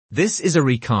This is a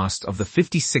recast of the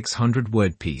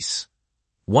 5,600-word piece,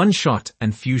 One-Shot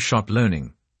and Few-Shot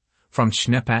Learning, from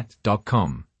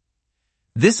Schneepat.com.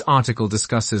 This article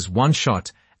discusses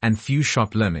one-shot and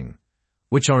few-shot learning,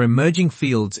 which are emerging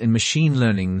fields in machine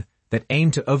learning that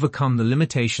aim to overcome the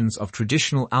limitations of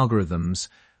traditional algorithms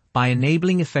by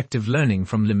enabling effective learning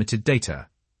from limited data.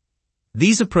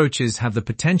 These approaches have the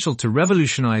potential to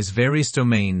revolutionize various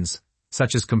domains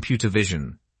such as computer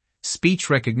vision, speech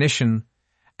recognition,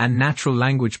 and natural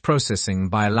language processing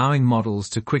by allowing models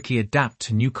to quickly adapt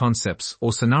to new concepts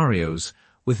or scenarios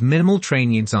with minimal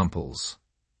training examples.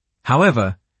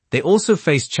 However, they also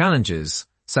face challenges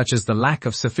such as the lack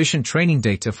of sufficient training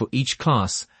data for each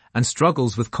class and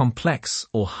struggles with complex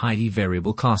or highly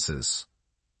variable classes.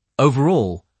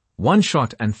 Overall,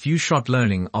 one-shot and few-shot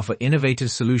learning offer innovative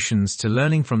solutions to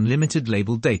learning from limited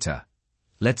labeled data.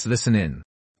 Let's listen in.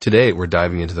 Today, we're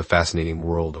diving into the fascinating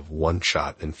world of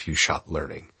one-shot and few-shot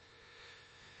learning.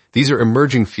 These are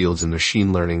emerging fields in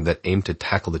machine learning that aim to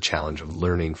tackle the challenge of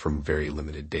learning from very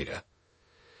limited data.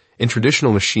 In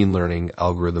traditional machine learning,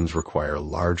 algorithms require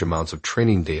large amounts of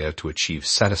training data to achieve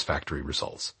satisfactory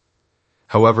results.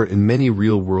 However, in many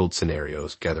real-world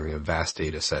scenarios, gathering a vast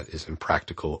data set is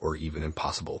impractical or even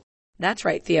impossible. That's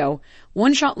right, Theo.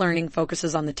 One-shot learning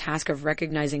focuses on the task of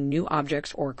recognizing new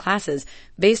objects or classes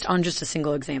based on just a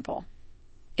single example.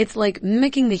 It's like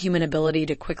mimicking the human ability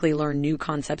to quickly learn new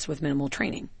concepts with minimal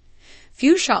training.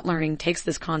 Few-shot learning takes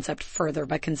this concept further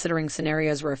by considering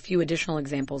scenarios where a few additional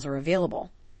examples are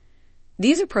available.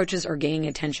 These approaches are gaining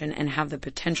attention and have the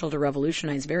potential to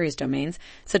revolutionize various domains,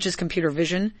 such as computer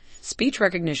vision, speech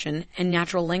recognition, and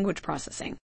natural language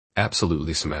processing.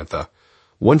 Absolutely, Samantha.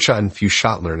 One-shot and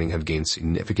few-shot learning have gained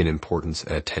significant importance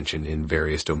and attention in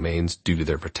various domains due to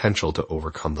their potential to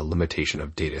overcome the limitation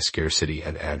of data scarcity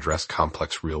and address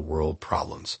complex real-world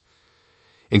problems.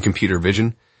 In computer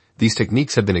vision, these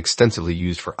techniques have been extensively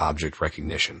used for object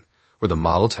recognition, where the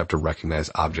models have to recognize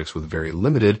objects with very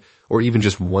limited or even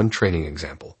just one training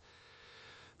example.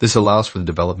 This allows for the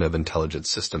development of intelligent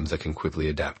systems that can quickly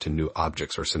adapt to new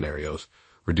objects or scenarios,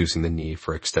 reducing the need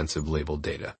for extensive labeled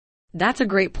data. That's a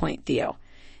great point, Theo.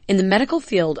 In the medical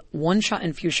field, one-shot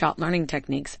and few-shot learning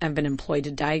techniques have been employed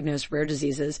to diagnose rare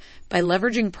diseases by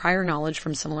leveraging prior knowledge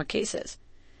from similar cases.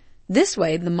 This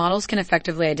way, the models can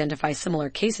effectively identify similar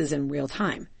cases in real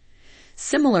time.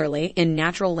 Similarly, in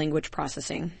natural language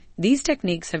processing, these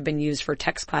techniques have been used for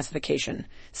text classification,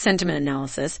 sentiment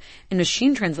analysis, and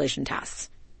machine translation tasks.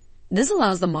 This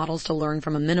allows the models to learn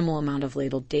from a minimal amount of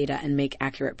labeled data and make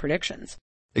accurate predictions.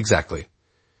 Exactly.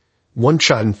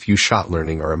 One-shot and few-shot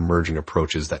learning are emerging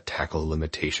approaches that tackle the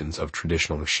limitations of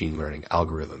traditional machine learning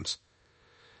algorithms.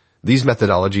 These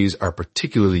methodologies are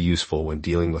particularly useful when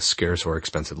dealing with scarce or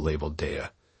expensive labeled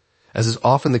data, as is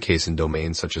often the case in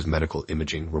domains such as medical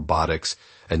imaging, robotics,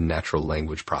 and natural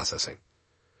language processing.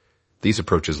 These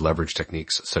approaches leverage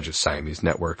techniques such as Siamese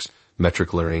networks,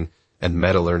 metric learning, and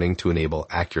meta-learning to enable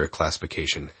accurate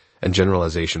classification and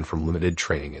generalization from limited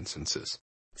training instances.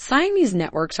 Siamese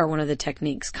networks are one of the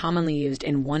techniques commonly used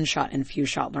in one-shot and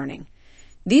few-shot learning.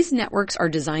 These networks are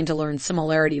designed to learn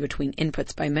similarity between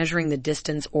inputs by measuring the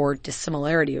distance or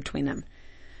dissimilarity between them.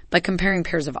 By comparing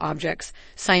pairs of objects,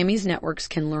 Siamese networks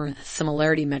can learn a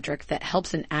similarity metric that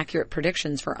helps in accurate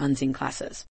predictions for unseen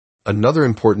classes. Another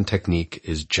important technique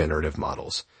is generative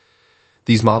models.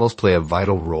 These models play a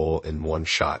vital role in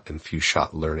one-shot and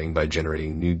few-shot learning by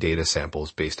generating new data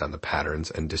samples based on the patterns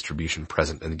and distribution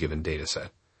present in a given dataset.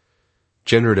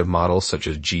 Generative models such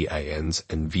as GINs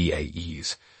and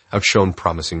VAEs have shown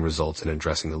promising results in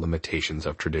addressing the limitations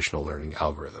of traditional learning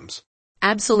algorithms.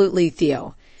 Absolutely,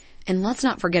 Theo. And let's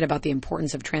not forget about the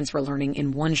importance of transfer learning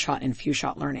in one-shot and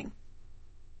few-shot learning.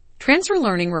 Transfer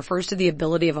learning refers to the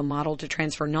ability of a model to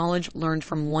transfer knowledge learned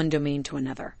from one domain to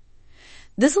another.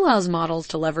 This allows models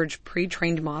to leverage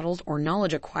pre-trained models or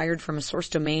knowledge acquired from a source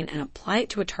domain and apply it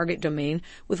to a target domain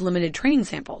with limited training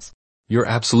samples. You're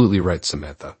absolutely right,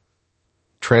 Samantha.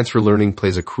 Transfer learning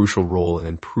plays a crucial role in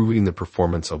improving the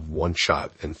performance of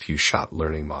one-shot and few-shot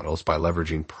learning models by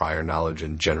leveraging prior knowledge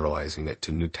and generalizing it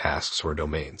to new tasks or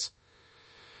domains.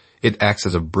 It acts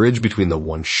as a bridge between the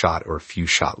one-shot or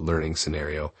few-shot learning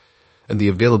scenario and the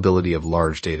availability of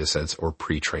large datasets or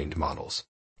pre-trained models.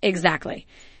 Exactly.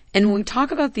 And when we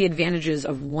talk about the advantages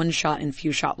of one-shot and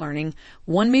few-shot learning,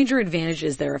 one major advantage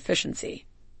is their efficiency.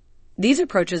 These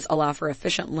approaches allow for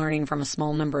efficient learning from a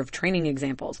small number of training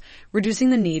examples, reducing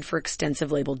the need for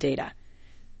extensive labeled data.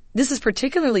 This is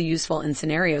particularly useful in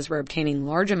scenarios where obtaining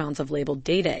large amounts of labeled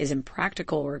data is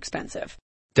impractical or expensive.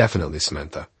 Definitely,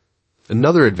 Samantha.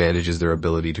 Another advantage is their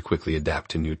ability to quickly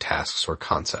adapt to new tasks or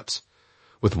concepts.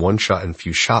 With one-shot and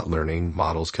few-shot learning,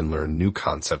 models can learn new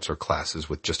concepts or classes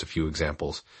with just a few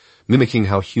examples, mimicking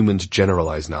how humans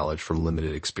generalize knowledge from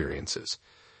limited experiences.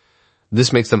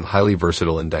 This makes them highly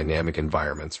versatile in dynamic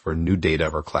environments where new data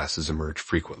or classes emerge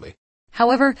frequently.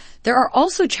 However, there are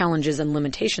also challenges and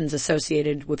limitations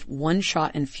associated with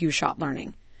one-shot and few-shot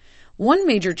learning. One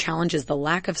major challenge is the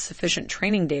lack of sufficient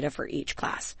training data for each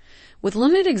class. With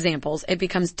limited examples, it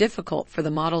becomes difficult for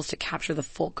the models to capture the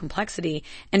full complexity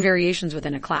and variations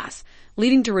within a class,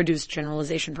 leading to reduced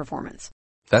generalization performance.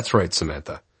 That's right,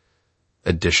 Samantha.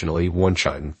 Additionally,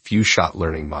 one-shot and few-shot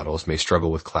learning models may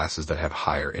struggle with classes that have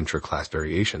higher intra-class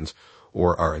variations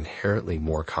or are inherently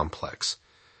more complex.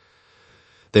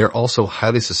 They are also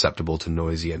highly susceptible to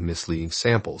noisy and misleading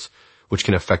samples, which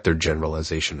can affect their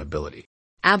generalization ability.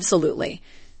 Absolutely.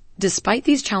 Despite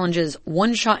these challenges,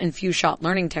 one-shot and few-shot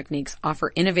learning techniques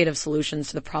offer innovative solutions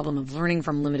to the problem of learning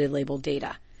from limited labeled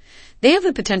data. They have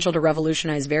the potential to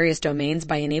revolutionize various domains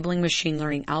by enabling machine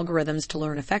learning algorithms to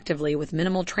learn effectively with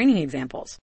minimal training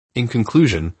examples. In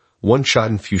conclusion, one-shot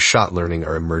and few-shot learning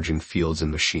are emerging fields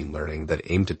in machine learning that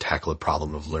aim to tackle a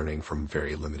problem of learning from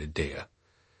very limited data.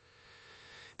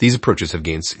 These approaches have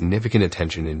gained significant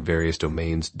attention in various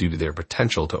domains due to their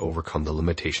potential to overcome the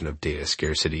limitation of data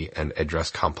scarcity and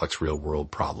address complex real-world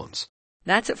problems.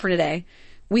 That's it for today.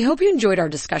 We hope you enjoyed our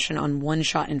discussion on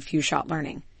one-shot and few-shot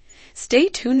learning. Stay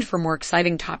tuned for more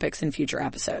exciting topics in future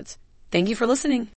episodes. Thank you for listening.